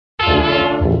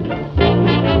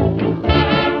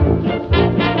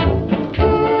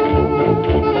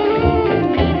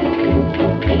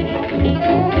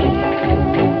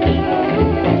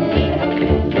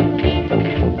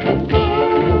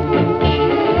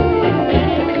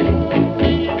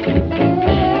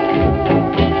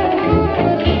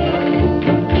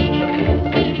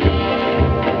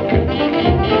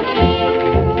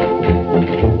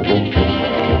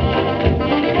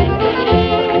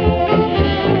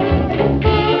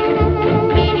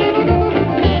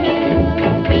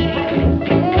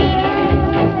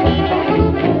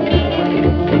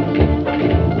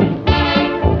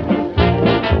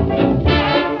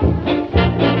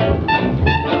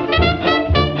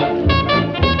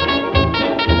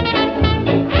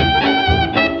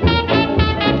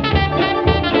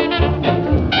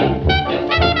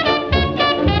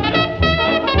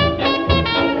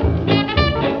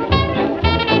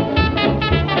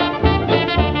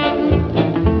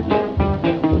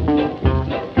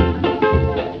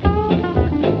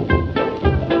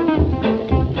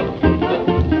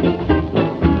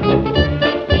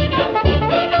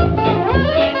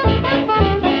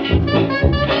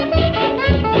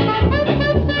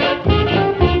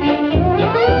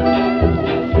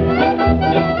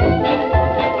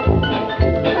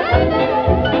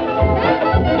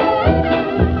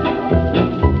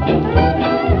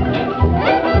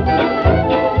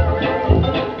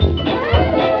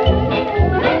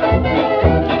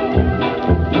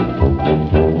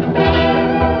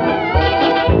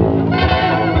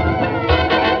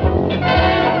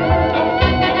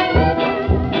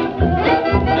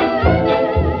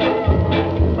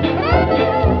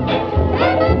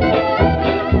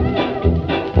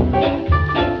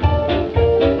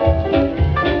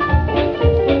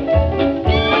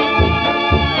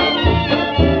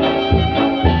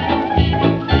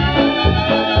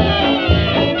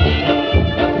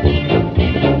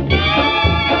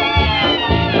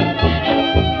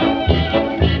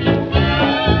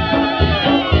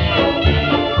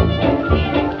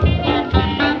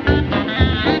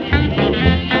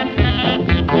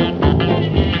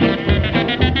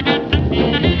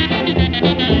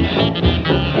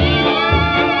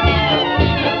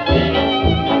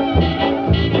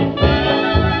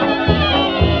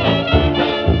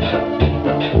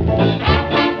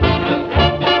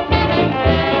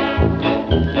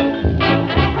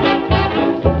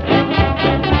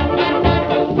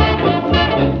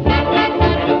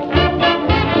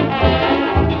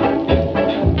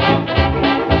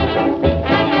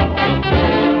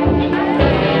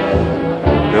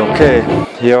Okay,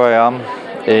 here I am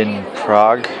in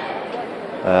Prague.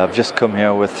 I've just come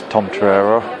here with Tom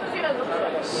Torero,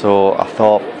 so I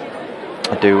thought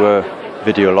I'd do a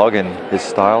video log in his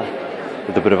style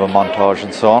with a bit of a montage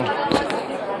and so on.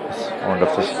 I wonder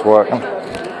if this is working.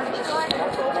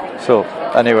 So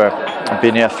anyway, I've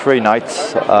been here 3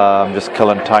 nights. I'm just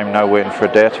killing time now, waiting for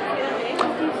a date,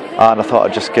 and I thought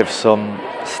I'd just give some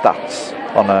stats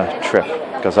on a trip,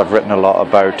 because I've written a lot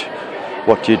about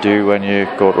what do you do when you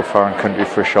go to a foreign country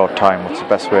for a short time, what's the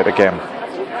best way to game.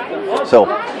 So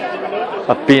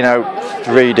I've been out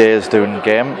 3 days doing the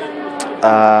game.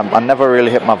 I never really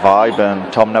hit my vibe,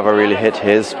 and Tom never really hit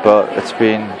his, but it's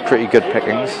been pretty good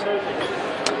pickings.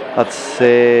 I'd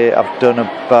say I've done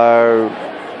about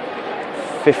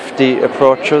 50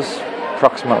 approaches,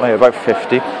 approximately about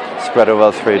 50, spread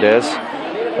over 3 days.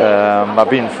 I've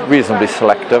been reasonably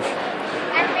selective.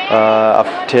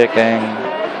 I've taken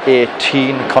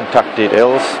 18 contact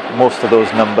details, most of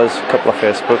those numbers, a couple of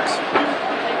Facebooks,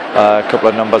 a couple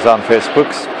of numbers on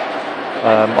Facebooks.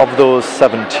 Of those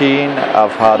 17,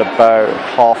 I've had about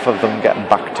half of them getting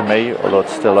back to me, although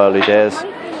it's still early days.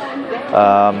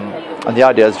 And the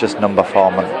idea is just number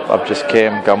farming.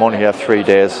 I'm only here 3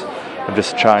 days. I'm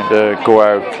just trying to go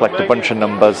out, collect a bunch of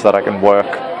numbers that I can work.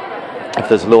 If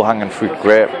there's low-hanging fruit,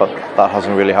 great, but that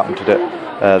hasn't really happened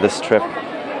to this trip.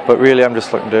 But really, I'm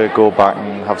just looking to go back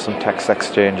and have some text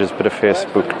exchanges, bit of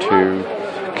Facebook to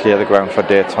clear the ground for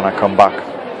dates when I come back.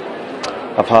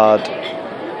 I've had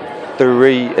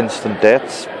 3 instant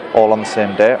dates, all on the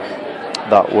same day.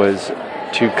 That was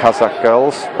 2 Kazakh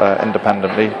girls,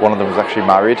 independently. One of them was actually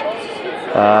married.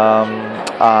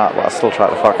 I still try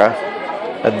to fuck her.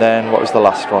 And then, what was the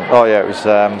last one? Oh yeah, it was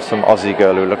some Aussie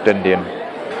girl who looked Indian.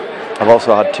 I've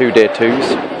also had 2 day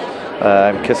 2s.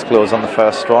 Kiss close on the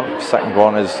first one. Second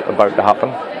one is about to happen.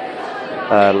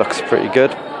 Looks pretty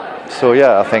good. So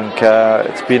yeah, I think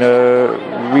it's been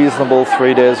a reasonable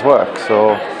 3 days work.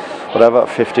 So whatever,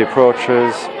 50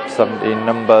 approaches, 17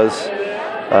 numbers,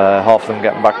 half of them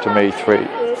getting back to me,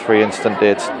 3 instant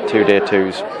dates, 2 day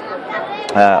 2s.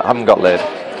 I haven't got laid.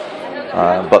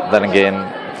 But then again,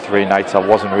 3 nights, I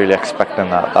wasn't really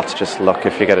expecting that. That's just luck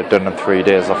if you get it done in 3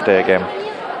 days off day game.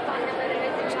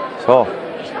 So,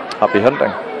 happy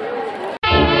hunting.